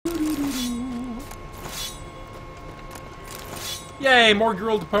Yay, more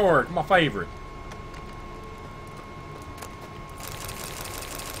grilled pork, my favorite.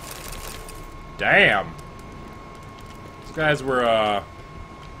 Damn. These guys were,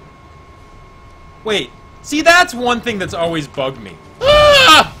 Wait, see, that's one thing that's always bugged me.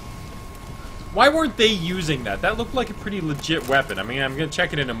 Ah! Why weren't they using that? That looked like a pretty legit weapon. I mean, I'm gonna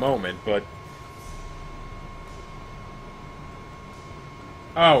check it in a moment, but...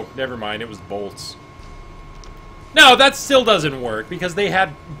 Oh, never mind, it was bolts. No, that still doesn't work, because they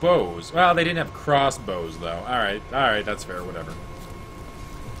had bows. Well, they didn't have crossbows, though. Alright, that's fair, whatever.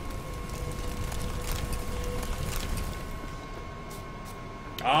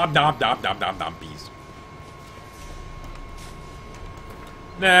 Bees.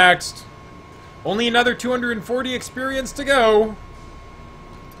 Next. Only another 240 experience to go.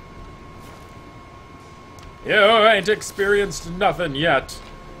 Yo, I ain't experienced nothing yet.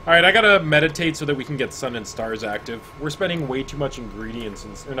 Alright, I gotta meditate so that we can get sun and stars active. We're spending way too much ingredients,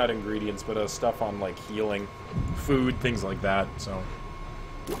 or not ingredients, but stuff on, like, healing, food, things like that, so...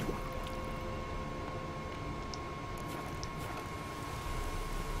 Great.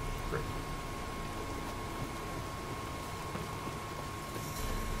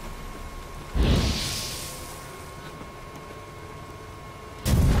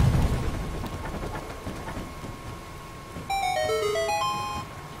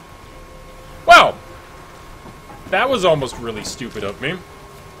 Well, that was almost really stupid of me.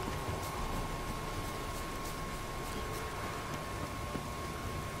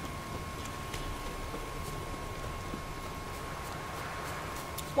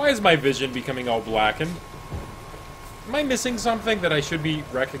 Why is my vision becoming all blackened? Am I missing something that I should be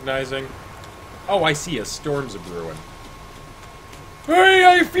recognizing? Oh, I see, a storm's a-brewing. Hey,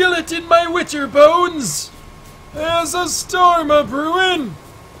 I feel it in my witcher bones! There's a storm a-brewing!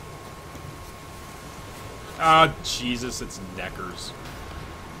 Ah, Jesus, it's neckers.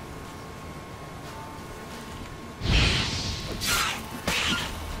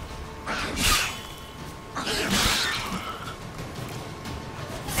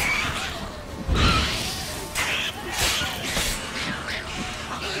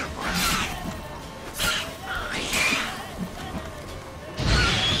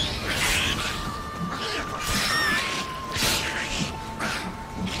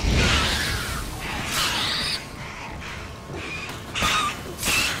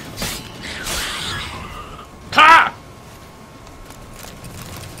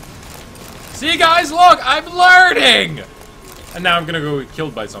 See, guys, look! I'm learning! And now I'm gonna go get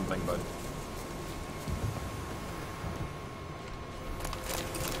killed by something, but...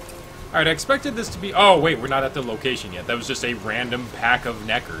 Alright, I expected this to be... Oh, wait, we're not at the location yet. That was just a random pack of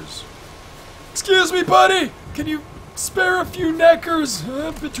neckers. Excuse me, buddy! Can you spare a few neckers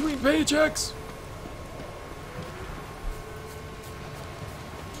between paychecks?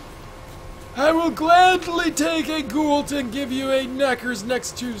 I will gladly take a Gould and give you a neckers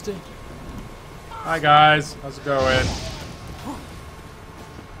next Tuesday. Hi guys, how's it going?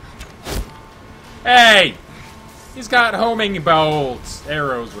 Hey! He's got homing bolts,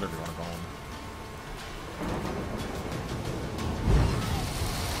 arrows, whatever you want to call them.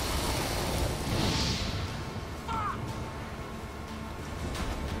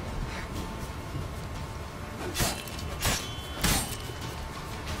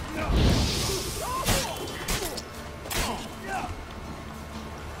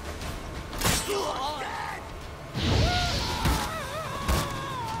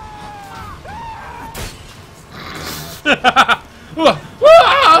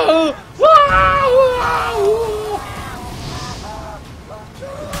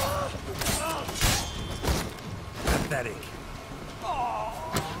 Pathetic.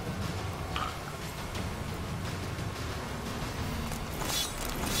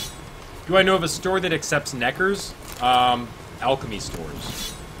 Do I know of a store that accepts neckers? Alchemy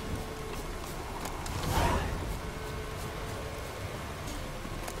stores.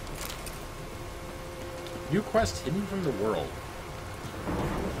 New quest hidden from the world.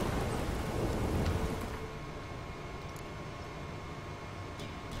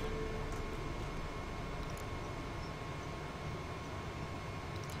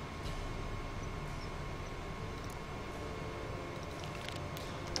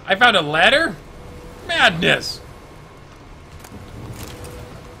 I found a letter? Madness!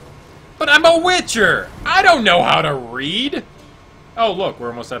 But I'm a witcher! I don't know how to read! Oh, look, we're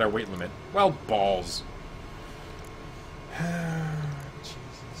almost at our weight limit. Well, balls.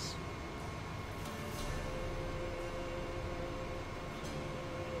 Jesus.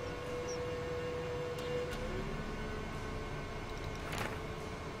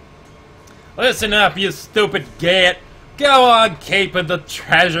 Listen up, you stupid git. Go on keeping the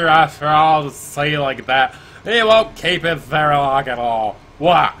treasure after all to see like that. He won't keep it very long at all.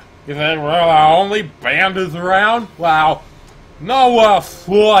 What? You think we're the only bandits around? Well, know what a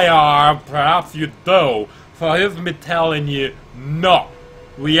fool you are, perhaps you do. So here's me telling you, no,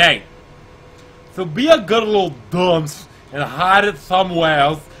 we ain't. So be a good little dunce and hide it somewhere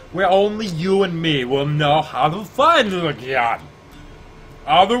else where only you and me will know how to find it again.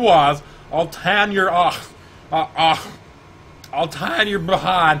 Otherwise, I'll tan your I'll tan your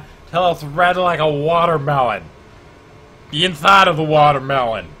behind till it's red like a watermelon. The inside of the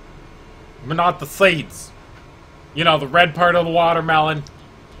watermelon, but not the seeds. You know, the red part of the watermelon,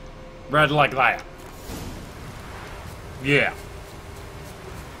 red like that. Yeah.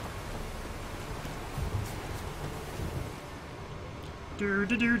 Do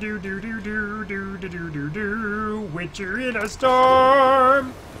do do do do do do do do do do do. Witcher in a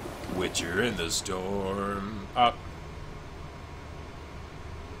storm. Witcher in the storm. Up.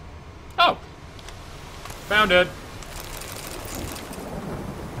 Oh. Found it.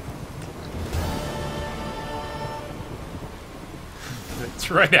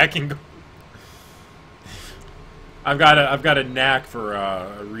 That's right. I can go. I've got a knack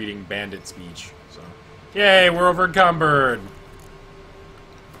for reading bandit speech. So, yay, we're overencumbered.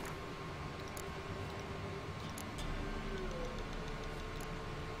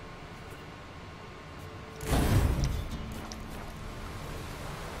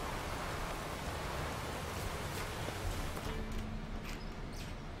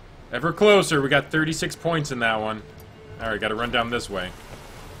 Ever closer. We got 36 points in that one. Alright, gotta run down this way.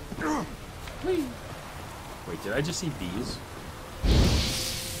 Wait, did I just see bees?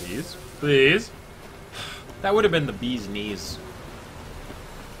 Bees? Please? That would have been the bee's knees.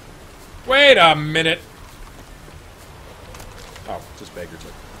 Wait a minute! Oh, just beggar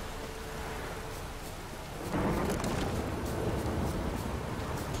tip.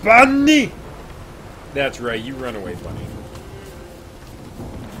 Bunny! That's right, you run away, bunny.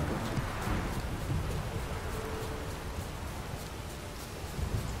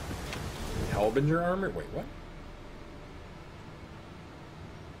 Hellbinger armor? Wait, what?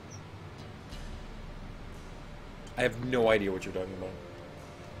 I have no idea what you're talking about.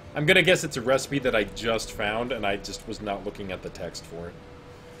 I'm gonna guess it's a recipe that I just found, and I just was not looking at the text for it.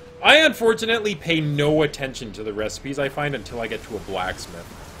 I unfortunately pay no attention to the recipes I find until I get to a blacksmith.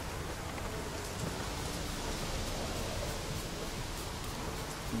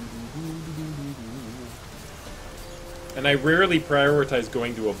 And I rarely prioritize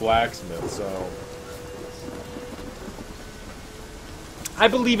going to a blacksmith, so... I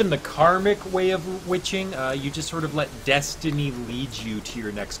believe in the karmic way of witching. You just sort of let destiny lead you to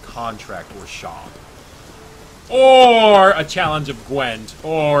your next contract or shop. Or a challenge of Gwent,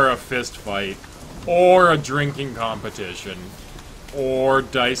 or a fist fight, or a drinking competition, or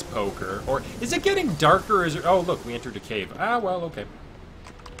dice poker, or... Is it getting darker, or is it... Oh, look, we entered a cave. Ah, well, okay.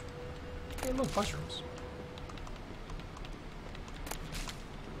 Hey, look, mushrooms.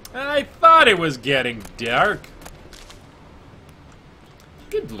 I thought it was getting dark.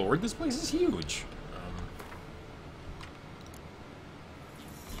 Good lord, this place is huge.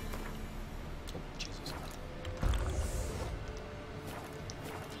 Oh, Jesus.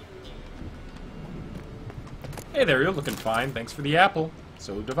 Hey there, you're looking fine. Thanks for the apple.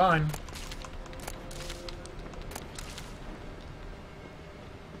 So divine.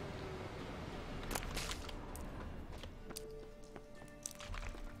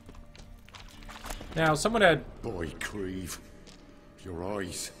 Now, someone had... Boy, Creve. Your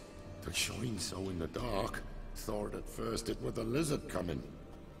eyes. They shine so in the dark. Thought at first it was a lizard coming.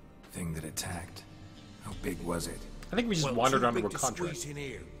 Thing that attacked. How big was it? I think we just wandered onto a contract. In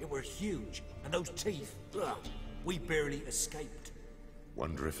here. It were huge. And those teeth. Ugh, we barely escaped.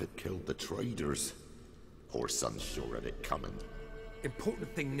 Wonder if it killed the traders. Poor son's sure of it coming.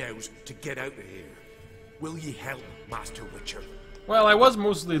 Important thing now's to get out of here. Will ye help, Master Witcher? Well, I was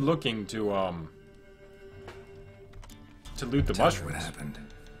mostly looking to loot the Tell me mushrooms. what happened.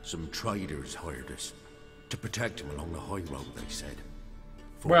 Some traders hired us. To protect him along the high road, they said.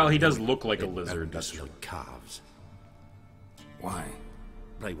 Well, he does look like a lizard, that's true. Like calves. Why?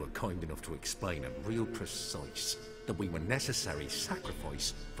 They were kind enough to explain and real precise that we were necessary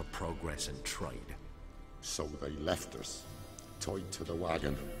sacrifice for progress and trade. So they left us, tied to the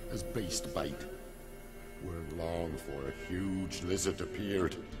wagon, as beast bait. We're long for a huge lizard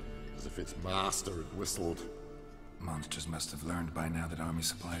appeared, as if its master had whistled. Monsters must have learned by now that army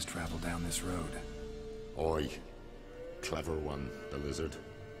supplies travel down this road. Oi. Clever one, the lizard.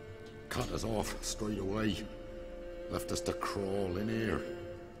 Cut us off straight away. Left us to crawl in here.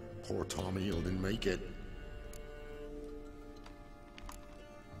 Poor Tommy didn't make it.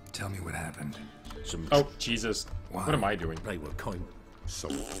 Tell me what happened. Some Oh, Jesus. Why? What am I doing? They were kind. so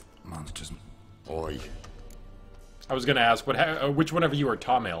Monsters. oi. I was gonna ask, which one of you are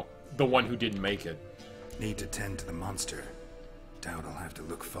Tommail? The one who didn't make it. Need to tend to the monster. Doubt I'll have to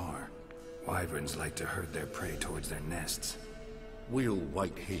look far. Wyverns like to herd their prey towards their nests. We'll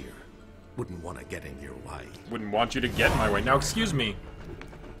wait here. Wouldn't want to get in your way. Wouldn't want you to get in my way. Now, excuse me.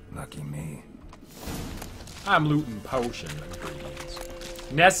 Lucky me. I'm looting potion ingredients.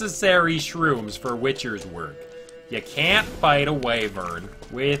 Necessary shrooms for Witcher's work. You can't fight a wyvern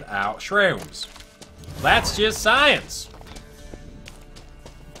without shrooms. That's just science.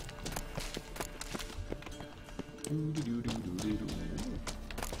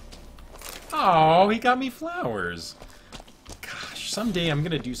 Oh, he got me flowers. Gosh, someday I'm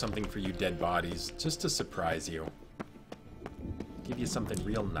gonna do something for you dead bodies, just to surprise you. Give you something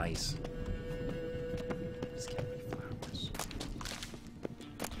real nice. Just get me flowers.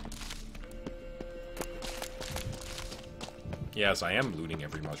 Yes, I am looting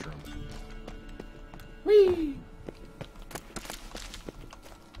every mushroom. Whee!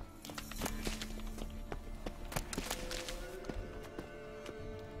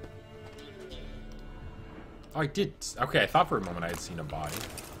 Oh, I did. Okay, I thought for a moment I had seen a body.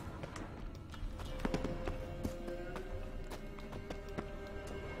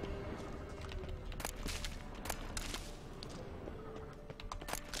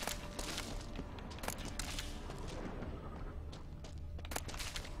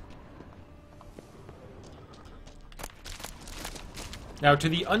 Now, to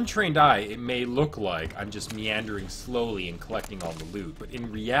the untrained eye, it may look like I'm just meandering slowly and collecting all the loot, but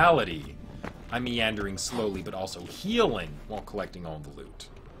in reality, I'm meandering slowly, but also healing while collecting all the loot.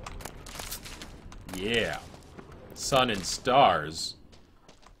 Yeah. Sun and stars.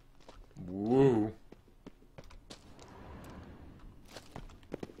 Woo.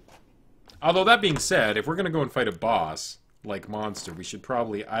 Although, that being said, if we're gonna go and fight a boss, like Monster, we should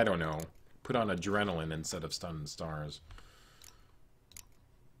probably, I don't know, put on adrenaline instead of Sun and Stars.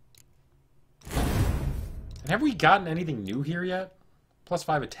 And have we gotten anything new here yet?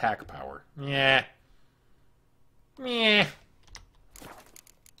 +5 attack power. Yeah. Meh.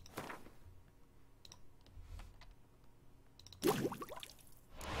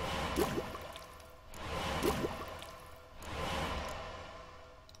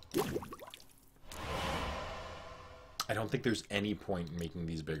 I don't think there's any point in making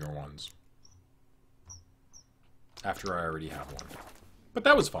these bigger ones. After I already have one. But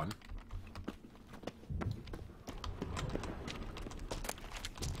that was fun.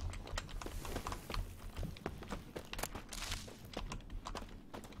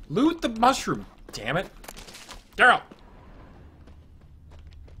 Loot the mushroom, damn it. Daryl!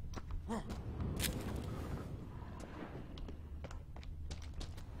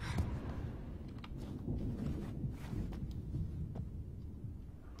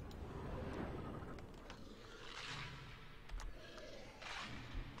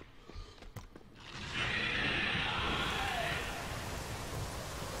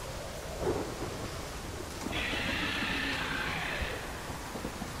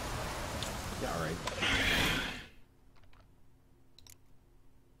 Yeah, alright.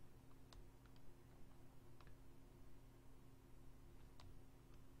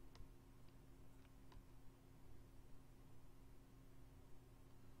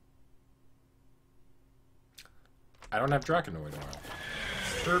 I don't have Dracanoid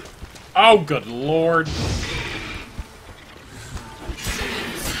oil. Oh, good lord!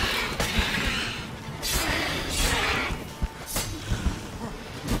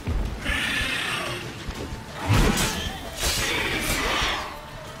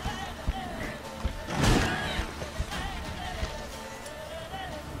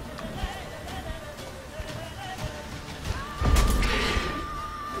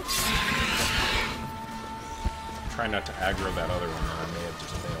 Try not to aggro that other one, or I may have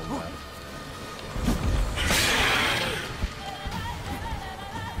just failed that.